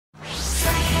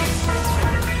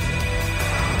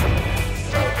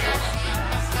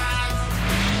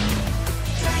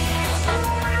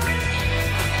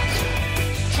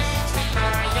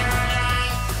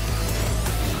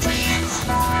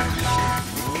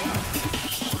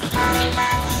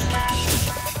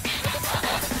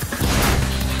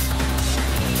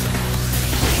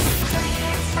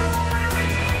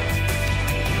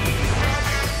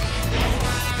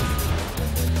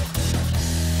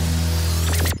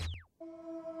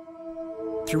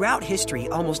Throughout history,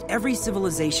 almost every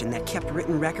civilization that kept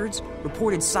written records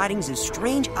reported sightings of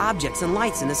strange objects and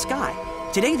lights in the sky.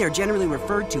 Today, they're generally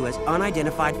referred to as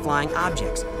unidentified flying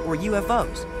objects, or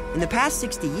UFOs. In the past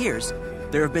 60 years,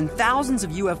 there have been thousands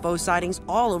of UFO sightings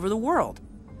all over the world.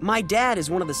 My dad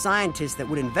is one of the scientists that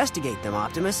would investigate them,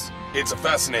 Optimus. It's a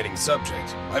fascinating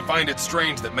subject. I find it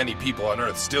strange that many people on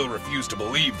Earth still refuse to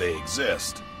believe they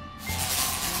exist.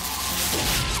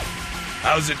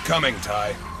 How's it coming,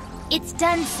 Ty? It's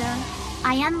done, sir.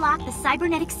 I unlocked the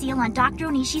cybernetic seal on Dr.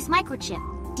 Onishi's microchip,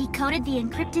 decoded the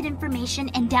encrypted information,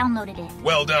 and downloaded it.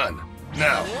 Well done.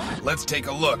 Now, let's take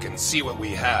a look and see what we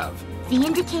have. The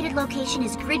indicated location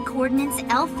is grid coordinates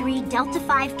L3 Delta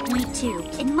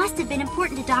 5.2. It must have been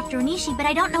important to Dr. Onishi, but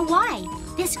I don't know why.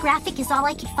 This graphic is all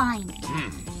I could find.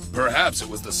 Perhaps it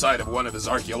was the site of one of his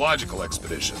archaeological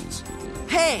expeditions.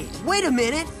 Hey, wait a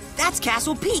minute! That's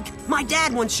Castle Peak! My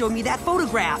dad once showed me that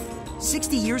photograph.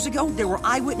 60 years ago, there were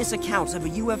eyewitness accounts of a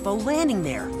UFO landing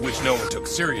there. Which no one took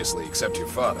seriously except your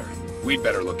father. We'd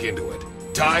better look into it.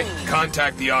 Ty,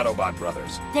 contact the Autobot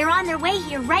brothers. They're on their way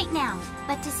here right now.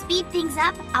 But to speed things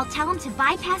up, I'll tell them to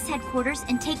bypass headquarters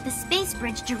and take the space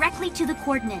bridge directly to the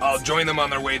coordinates. I'll join them on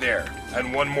their way there.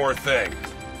 And one more thing.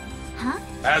 Huh?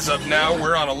 As of now,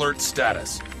 we're on alert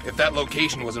status. If that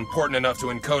location was important enough to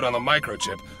encode on the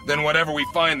microchip, then whatever we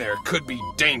find there could be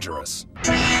dangerous.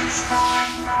 Come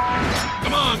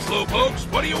on,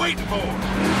 slowpokes. What are you waiting for?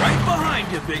 Right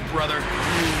behind you, big brother.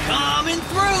 Coming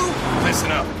through!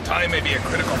 Listen up. Time may be a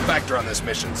critical factor on this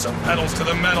mission, so pedals to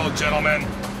the metal, gentlemen.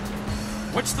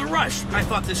 What's the rush? I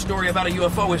thought this story about a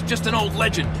UFO was just an old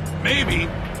legend. Maybe,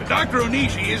 but Dr.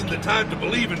 Onishi isn't the time to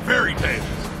believe in fairy tales.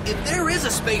 If there is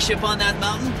a spaceship on that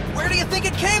mountain, where do you think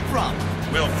it came from?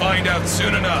 We'll find out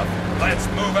soon enough. Let's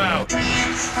move out.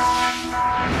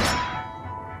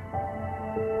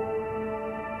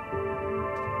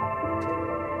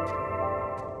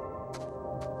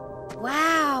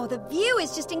 Wow, the view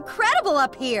is just incredible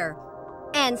up here.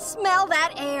 And smell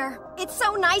that air. It's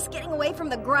so nice getting away from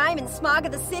the grime and smog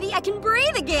of the city. I can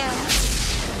breathe again.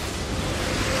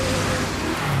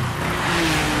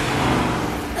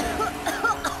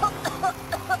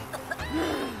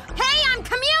 Hey, I'm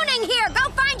communing here. Go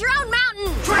find your own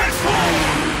mountain.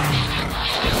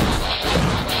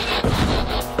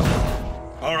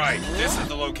 All right, this is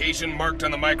the location marked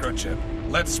on the microchip.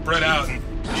 Let's spread out and...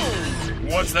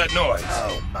 What's that noise?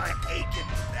 Oh, my aching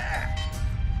back.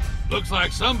 Looks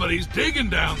like somebody's digging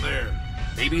down there.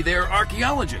 Maybe they're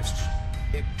archaeologists.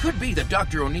 It could be that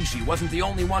Dr. Onishi wasn't the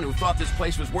only one who thought this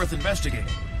place was worth investigating.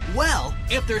 Well,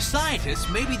 if they're scientists,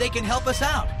 maybe they can help us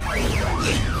out.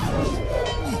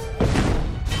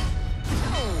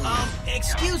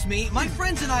 Excuse me, my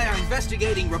friends and I are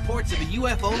investigating reports of a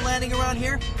UFO landing around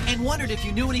here and wondered if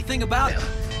you knew anything about it.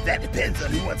 Well, that depends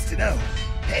on who wants to know.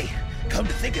 Hey, come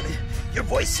to think of it, your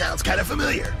voice sounds kind of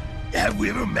familiar. Have we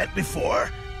ever met before?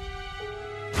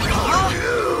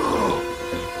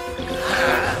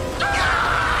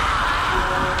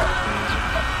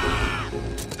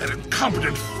 That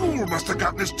incompetent fool must have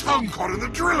gotten his tongue caught in the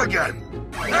drill again.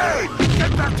 Hey,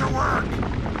 get back to work!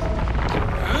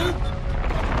 Huh?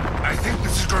 I think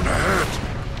this is gonna hurt.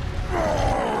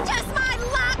 Oh. Just my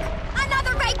luck!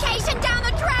 Another vacation down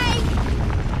the drain!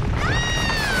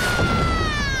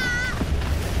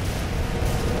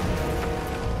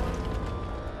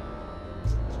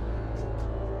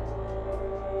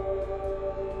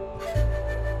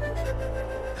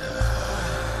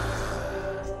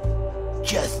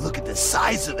 Just look at the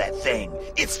size of that thing.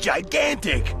 It's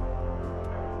gigantic.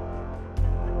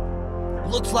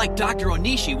 Looks like Dr.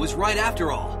 Onishi was right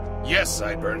after all. Yes,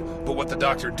 Sideburn, but what the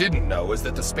doctor didn't know is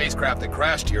that the spacecraft that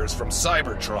crashed here is from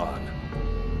Cybertron.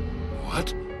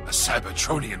 What? A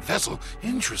Cybertronian vessel?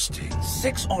 Interesting.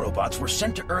 6 Autobots were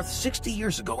sent to Earth 60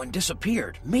 years ago and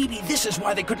disappeared. Maybe this is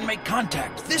why they couldn't make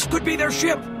contact. This could be their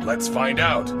ship. Let's find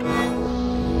out.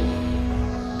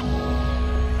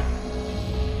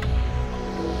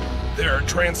 There are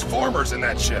transformers in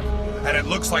that ship, and it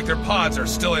looks like their pods are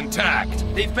still intact.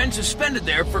 They've been suspended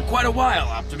there for quite a while,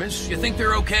 Optimus. You think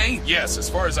they're okay? Yes, as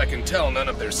far as I can tell, none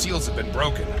of their seals have been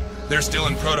broken. They're still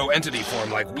in proto-entity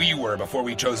form like we were before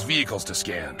we chose vehicles to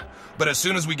scan. But as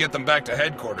soon as we get them back to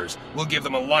headquarters, we'll give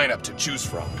them a lineup to choose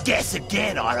from. Guess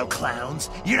again, Auto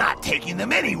Clowns. You're not taking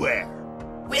them anywhere.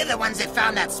 We're the ones that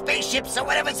found that spaceship, so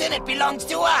whatever's in it belongs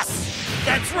to us.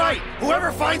 That's right.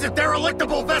 Whoever finds a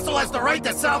derelictable vessel has the right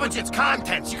to salvage its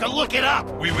contents. You can look it up.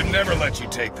 We would never let you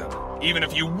take them, even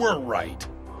if you were right.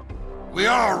 We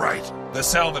are right. The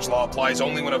salvage law applies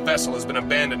only when a vessel has been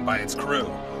abandoned by its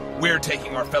crew. We're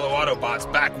taking our fellow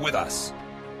Autobots back with us.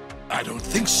 I don't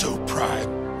think so,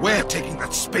 Prime. We're taking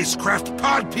that spacecraft,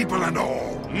 pod people and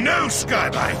all. No,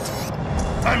 Skybite!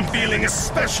 I'm feeling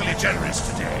especially generous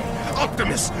today.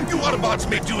 Optimus, you Autobots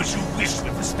may do as you wish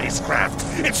with the spacecraft.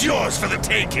 It's yours for the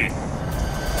taking.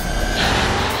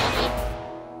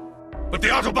 But the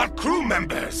Autobot crew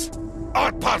members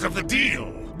aren't part of the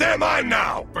deal. They're mine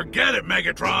now. Forget it,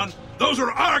 Megatron. Those are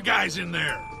our guys in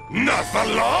there. Not for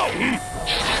long.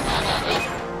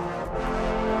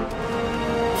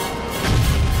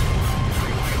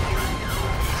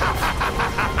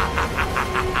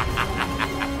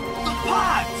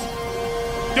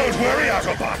 Don't worry,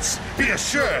 Autobots. Be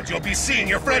assured you'll be seeing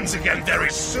your friends again very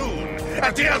soon,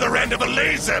 at the other end of a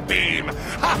laser beam.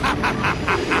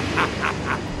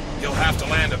 He'll have to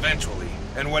land eventually,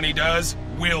 and when he does,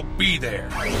 we'll be there.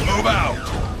 Move out!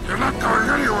 You're not going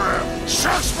anywhere.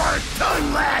 Shot Spike!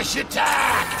 Tongue lash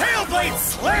attack! Tailblade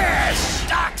slash!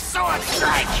 Dark sword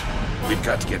strike! We've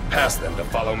got to get past them to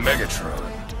follow Megatron.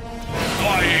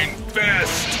 Flying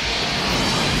fist!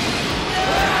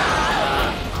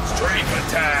 Strength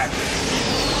attack!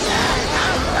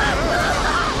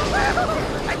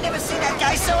 I've never seen that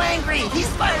guy so angry! He's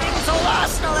firing his whole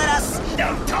arsenal at us!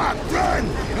 Don't talk, run!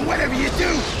 And whatever you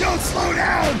do, don't slow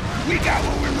down! We got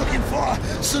what we're looking for,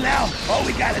 so now all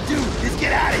we gotta do is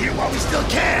get out of here while we still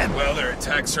can! Well, their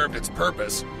attack served its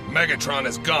purpose. Megatron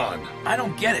is gone. I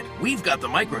don't get it. We've got the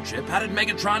microchip. How did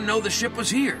Megatron know the ship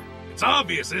was here? It's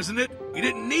obvious, isn't it? He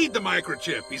didn't need the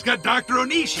microchip. He's got Dr.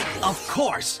 Onishi. Of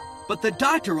course. But the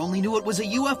Doctor only knew it was a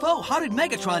UFO. How did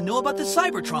Megatron know about the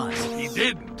Cybertrons? He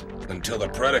didn't. Until the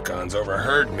Predacons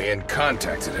overheard me and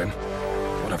contacted him.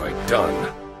 What have I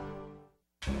done?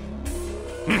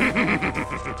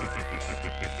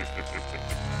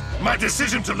 My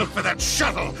decision to look for that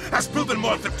shuttle has proven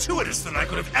more fortuitous than I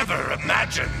could have ever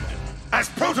imagined. As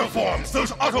protoforms,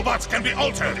 those Autobots can be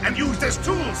altered and used as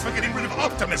tools for getting rid of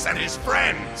Optimus and his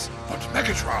friends. But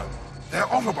Megatron, they're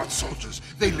Autobot soldiers.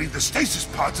 They lead the stasis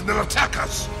pods and they'll attack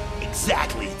us.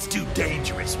 Exactly, it's too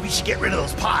dangerous. We should get rid of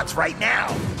those pods right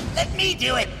now. Let me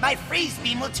do it! My freeze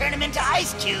beam will turn him into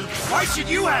ice cubes! Why should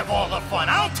you have all the fun?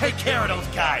 I'll take care of those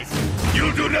guys.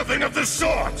 You'll do nothing of the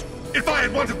sort. If I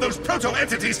had wanted those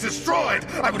proto-entities destroyed,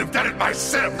 I would have done it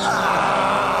myself.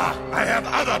 I have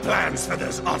other plans for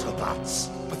those Autobots.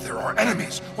 But they're our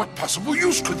enemies. What possible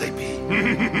use could they be?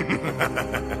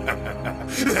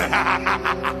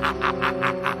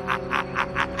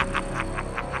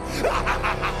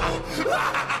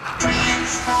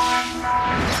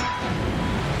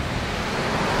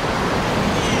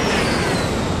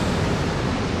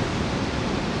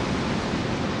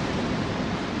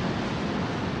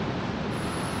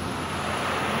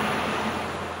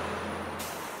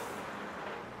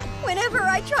 Whenever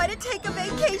I try to take a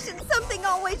vacation, something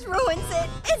always ruins it.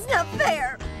 It's not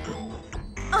fair.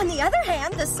 On the other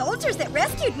hand, the soldiers that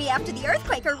rescued me after the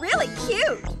earthquake are really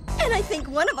cute. And I think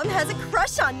one of them has a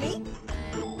crush on me.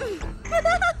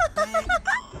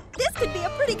 This could be a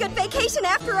pretty good vacation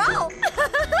after all.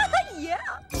 Yeah.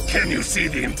 Can you see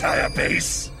the entire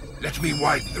base? Let me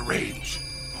widen the range.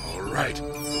 All right.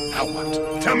 Now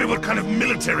what? Tell me what kind of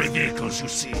military vehicles you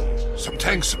see. Some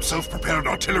tanks, some self-propelled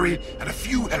artillery, and a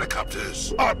few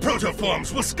helicopters. Our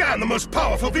protoforms will scan the most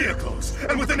powerful vehicles,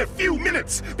 and within a few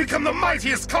minutes become the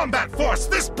mightiest combat force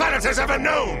this planet has ever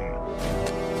known.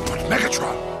 But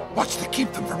Megatron, what's to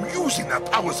keep them from using their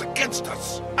powers against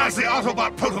us? As the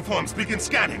Autobot protoforms begin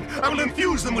scanning, I will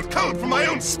infuse them with code from my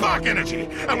own spark energy,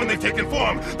 and when they've taken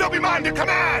form, they'll be mine to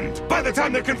command! By the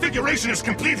time their configuration is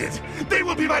completed, they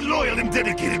will be my loyal and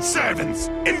dedicated servants,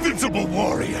 invincible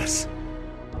warriors.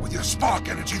 With your spark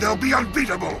energy, they'll be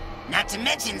unbeatable. Not to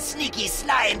mention sneaky,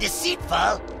 sly, and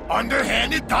deceitful.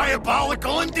 Underhanded,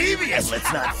 diabolical, and devious. And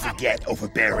let's not forget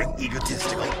overbearing,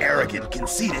 egotistical, arrogant,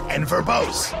 conceited, and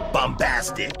verbose.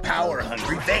 Bombastic,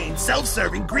 power-hungry, vain,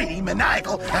 self-serving, greedy,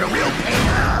 maniacal, and a real pain.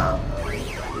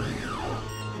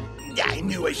 I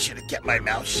knew I should have kept my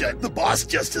mouth shut. The boss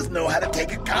just doesn't know how to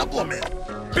take a compliment.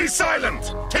 Be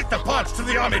silent! Take the pods to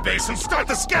the army base and start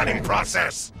the scanning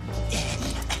process!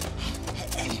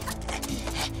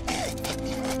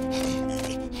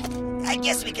 I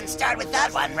guess we can start with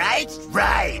that one, right?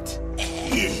 Right!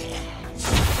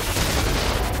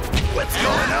 What's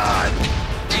going on?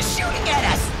 They're shooting at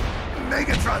us!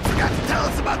 Megatron forgot to tell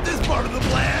us about this part of the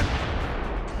plan!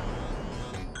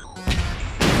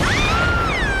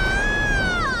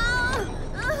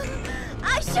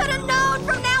 I should have known!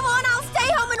 From now on, I'll stay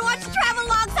home and watch travel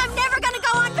logs! I'm never gonna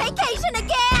go on vacation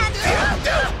again!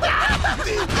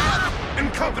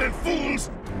 Incompetent fools!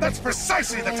 That's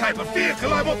precisely the type of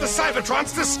vehicle I want the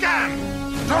Cybertrons to scan!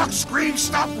 Dark Scream,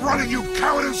 stop running, you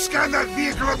coward, and scan that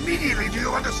vehicle immediately, do you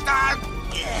understand?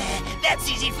 That's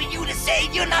easy for you to say.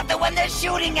 You're not the one they're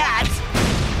shooting at.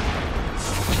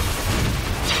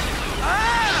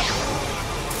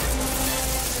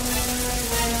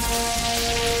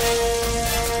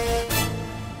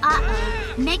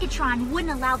 Uh-oh. Megatron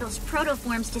wouldn't allow those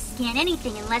protoforms to scan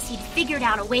anything unless he'd figured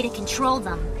out a way to control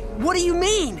them. What do you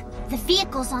mean? The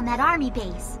vehicles on that army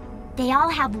base. They all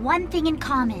have one thing in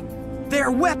common.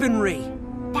 They're weaponry.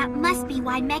 That must be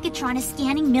why Megatron is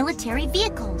scanning military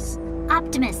vehicles.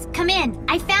 Optimus, come in.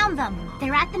 I found them.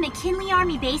 They're at the McKinley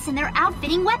Army base and they're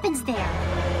outfitting weapons there.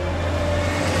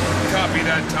 Copy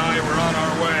that, Ty. We're on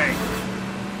our way.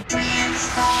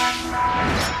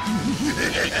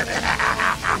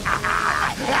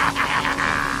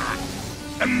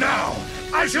 And now,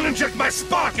 I shall inject my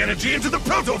spark energy into the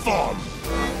protoform.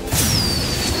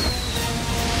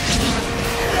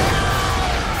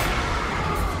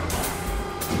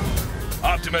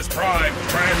 Optimus Prime,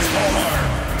 transform!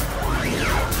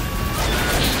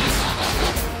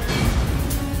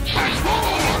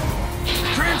 Transform!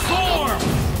 Transform!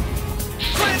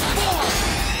 Transform!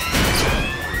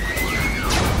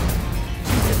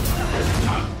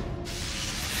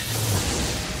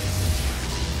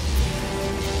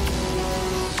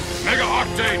 Mega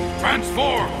Octane,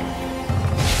 transform!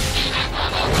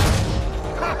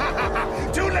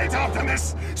 Too late,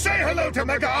 Optimus! Say hello to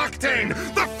Mega Octane,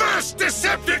 the first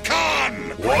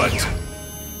Decepticon! What?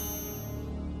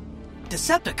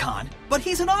 Decepticon? But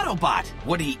he's an Autobot!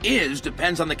 What he is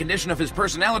depends on the condition of his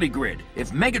personality grid.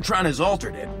 If Megatron has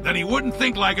altered it, Then he wouldn't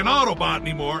think like an Autobot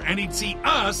anymore, and he'd see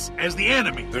us as the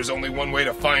enemy. There's only one way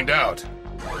to find out.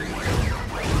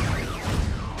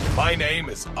 My name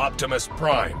is Optimus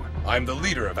Prime. I'm the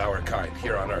leader of our kind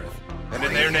here on Earth. And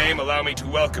in their name, allow me to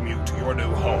welcome you to your new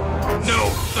home. No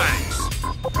thanks.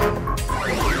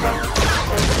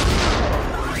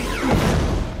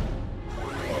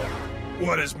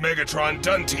 What has Megatron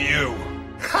done to you?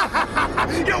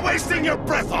 You're wasting your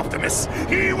breath, Optimus!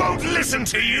 He won't listen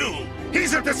to you!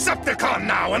 He's a Decepticon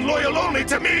now and loyal only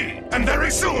to me! And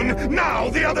very soon, now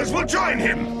the others will join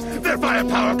him! Their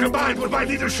firepower combined with my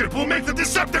leadership will make the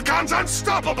Decepticons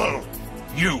unstoppable!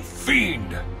 You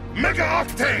fiend! Mega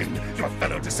Octane! Your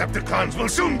fellow Decepticons will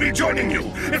soon be joining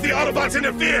you! If the Autobots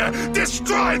interfere,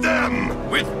 destroy them!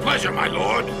 With pleasure, my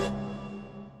lord.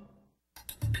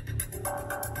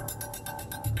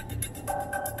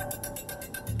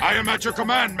 I am at your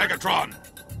command, Megatron.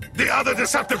 The other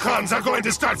Decepticons are going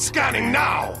to start scanning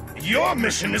now! Your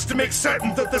mission is to make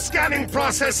certain that the scanning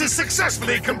process is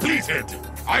successfully completed!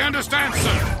 I understand,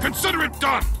 sir. Consider it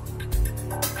done.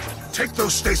 Take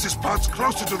those stasis pods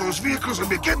closer to those vehicles and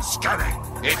begin scanning.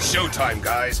 It's showtime,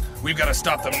 guys. We've got to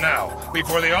stop them now,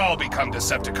 before they all become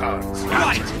Decepticons.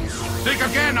 Right. Think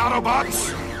again,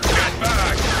 Autobots. Get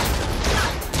back!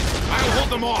 I'll hold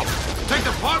them off. Take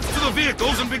the pods to the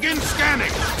vehicles and begin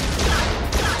scanning.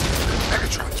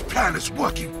 Megatron's plan is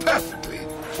working perfectly.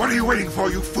 What are you waiting for,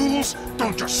 you fools?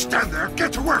 Don't just stand there.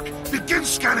 Get to work. Begin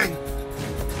scanning.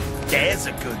 There's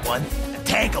a good one. A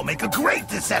tank will make a great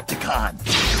Decepticon.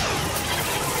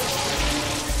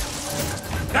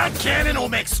 That cannon will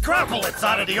make scrub bullets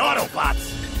out of the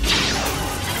Autobots.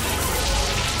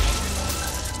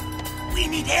 We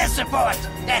need air support.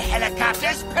 The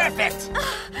helicopter's perfect.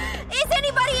 Is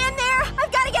anybody in there?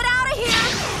 I've got to get out of here.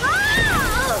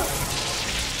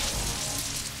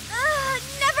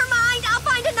 Never mind. I'll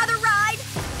find another ride.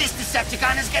 This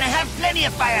Decepticon is gonna have plenty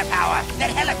of firepower.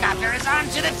 That helicopter is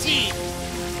armed to the teeth.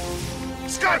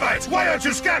 Skybites, why aren't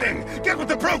you scanning? Get with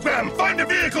the program! Find a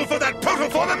vehicle for that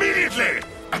protoform immediately!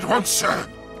 At once, sir.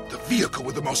 The vehicle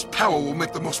with the most power will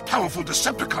make the most powerful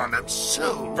Decepticon, and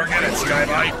so... Forget it,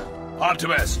 Skybite.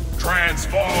 Optimus,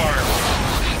 transform!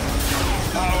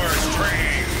 Power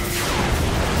stream!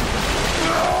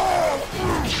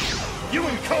 You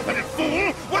incompetent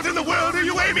fool! What in the world are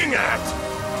you aiming at?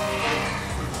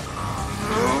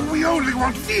 We only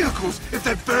want vehicles. If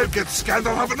that bird gets scanned,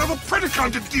 I'll have another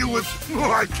Predacon to deal with.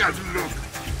 Oh, I can't look.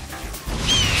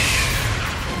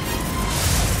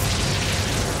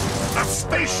 A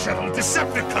space shuttle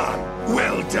Decepticon!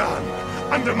 Well done!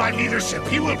 Under my leadership,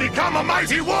 he will become a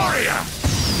mighty warrior!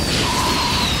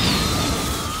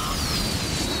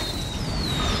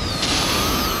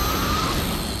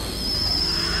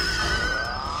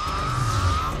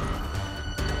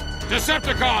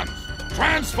 Decepticons,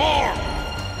 transform!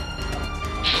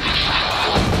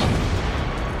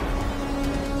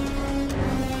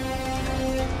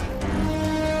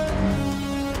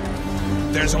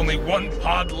 There's only one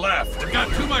pod left. We've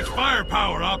got too much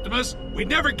firepower, Optimus. We'd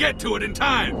never get to it in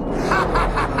time.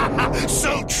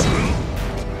 So true!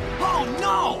 Oh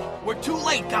no! We're too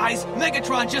late, guys.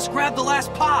 Megatron just grabbed the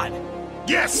last pod.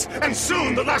 Yes, and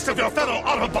soon the last of your fellow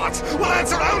Autobots will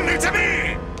answer only to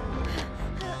me!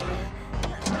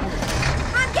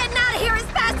 I'm getting out of here as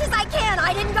fast as I can.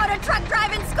 I didn't go to truck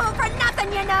driving school for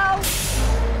nothing, you know.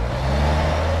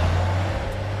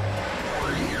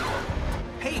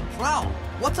 Hey, Prowl,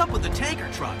 what's up with the tanker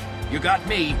truck? You got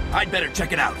me. I'd better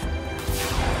check it out.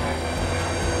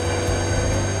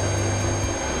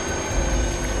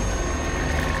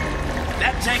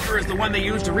 That tanker is the one they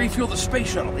use to refuel the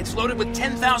space shuttle. It's loaded with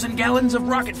 10,000 gallons of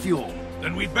rocket fuel.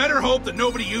 Then we'd better hope that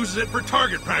nobody uses it for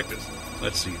target practice.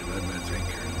 Let's see, do I have that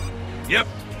tanker? Yep,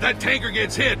 that tanker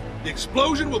gets hit. The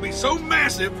explosion will be so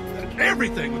massive that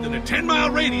everything within a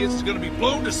 10-mile radius is going to be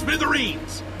blown to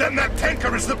smithereens. Then that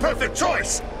tanker is the perfect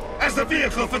choice! As the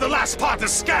vehicle for the last part to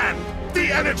scan,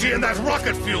 the energy in that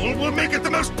rocket fuel will make it the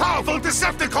most powerful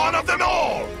Decepticon of them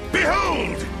all!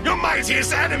 Behold, your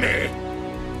mightiest enemy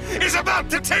is about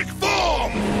to take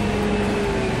form!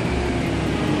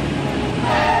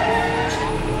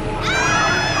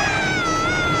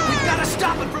 We've got to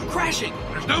stop it from crashing!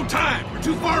 There's no time. We're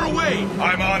too far away.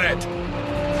 I'm on it.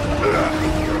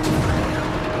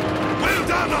 Well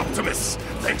done, Optimus!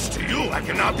 Thanks to you, I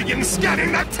can now begin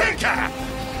scanning that tanker!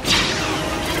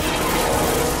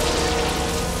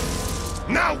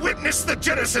 Now witness the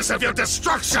genesis of your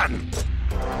destruction!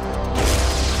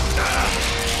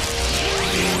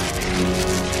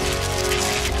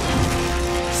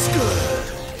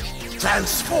 Scourge!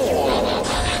 Transform!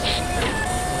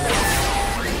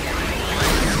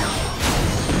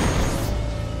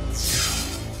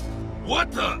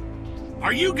 What the?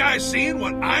 Are you guys seeing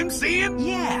what I'm seeing?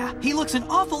 Yeah, he looks an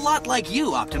awful lot like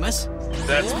you, Optimus.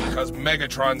 That's because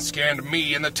Megatron scanned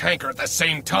me and the tanker at the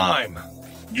same time.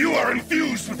 You are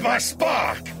infused with my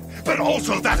spark, but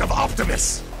also that of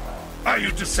Optimus. Are you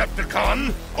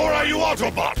Decepticon, or are you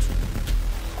Autobot?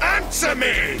 Answer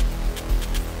me!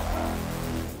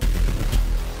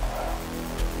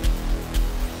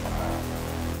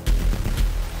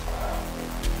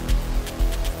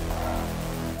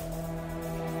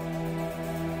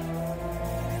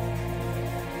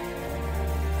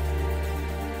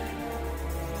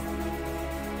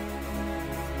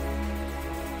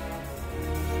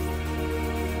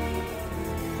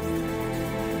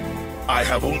 I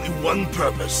have only one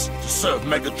purpose, to serve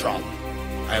Megatron.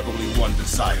 I have only one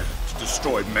desire, to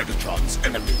destroy Megatron's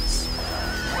enemies.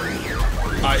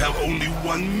 I have only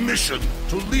one mission,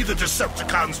 to lead the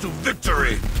Decepticons to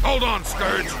victory. Hold on,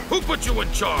 Scourge. Who put you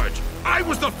in charge? I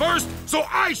was the first, so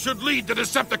I should lead the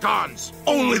Decepticons.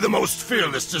 Only the most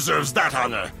fearless deserves that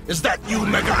honor. Is that you,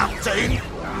 Mega Octane?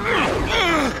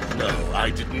 No, I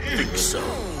didn't think so.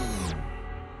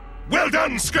 Well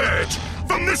done, Scourge!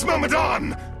 From this moment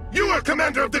on, you are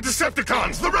commander of the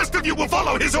Decepticons. The rest of you will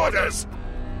follow his orders.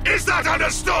 Is that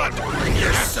understood?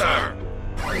 Yes, sir.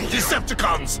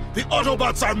 Decepticons, the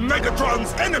Autobots are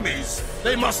Megatron's enemies.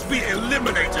 They must be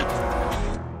eliminated.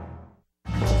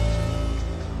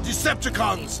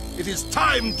 Decepticons, it is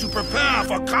time to prepare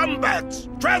for combat.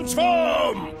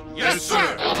 Transform! Yes,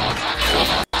 sir.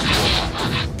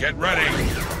 Get ready.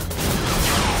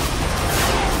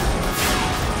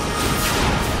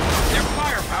 Their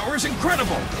firepower is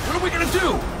incredible. What are we gonna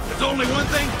do? There's only one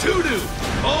thing to do.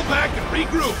 Fall back and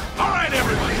regroup. All right,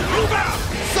 everybody, move out!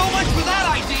 So much for that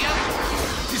idea!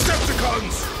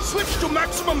 Decepticons, switch to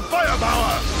maximum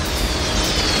firepower!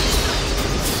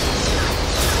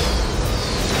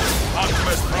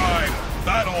 Optimus Prime,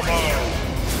 battle mode.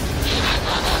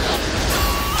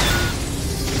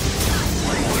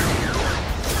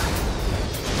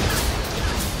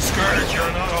 Scourge, you're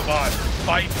an Autobot.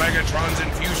 Fight Megatron's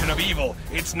infusion of evil.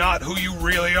 It's not who you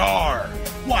really are.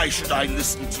 Why should I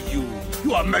listen to you?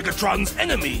 You are Megatron's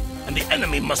enemy, and the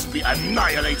enemy must be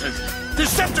annihilated.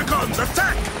 Decepticons,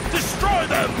 attack! Destroy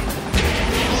them!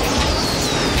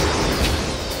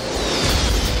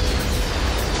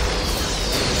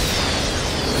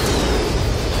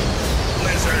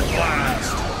 Blizzard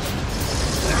Blast.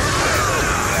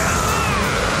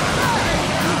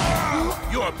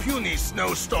 Your puny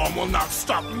snowstorm will not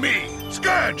stop me!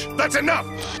 Scourge, that's enough!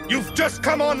 You've just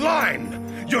come online!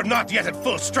 You're not yet at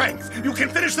full strength. You can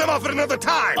finish them off at another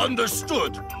time!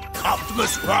 Understood.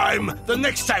 Optimus Prime, the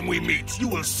next time we meet, you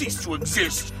will cease to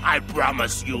exist. I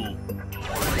promise you.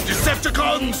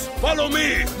 Decepticons, follow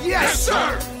me! Yes,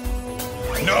 sir!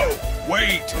 No,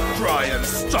 wait. Try and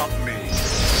stop me.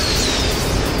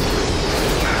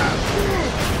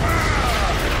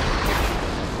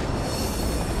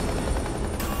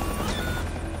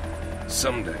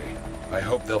 Someday, I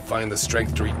hope they'll find the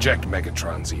strength to reject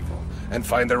Megatron's evil and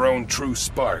find their own true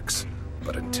sparks.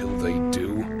 But until they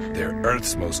do, they're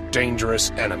Earth's most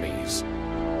dangerous enemies.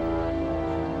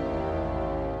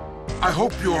 I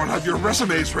hope you all have your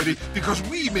resumes ready, because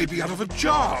we may be out of a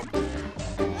job.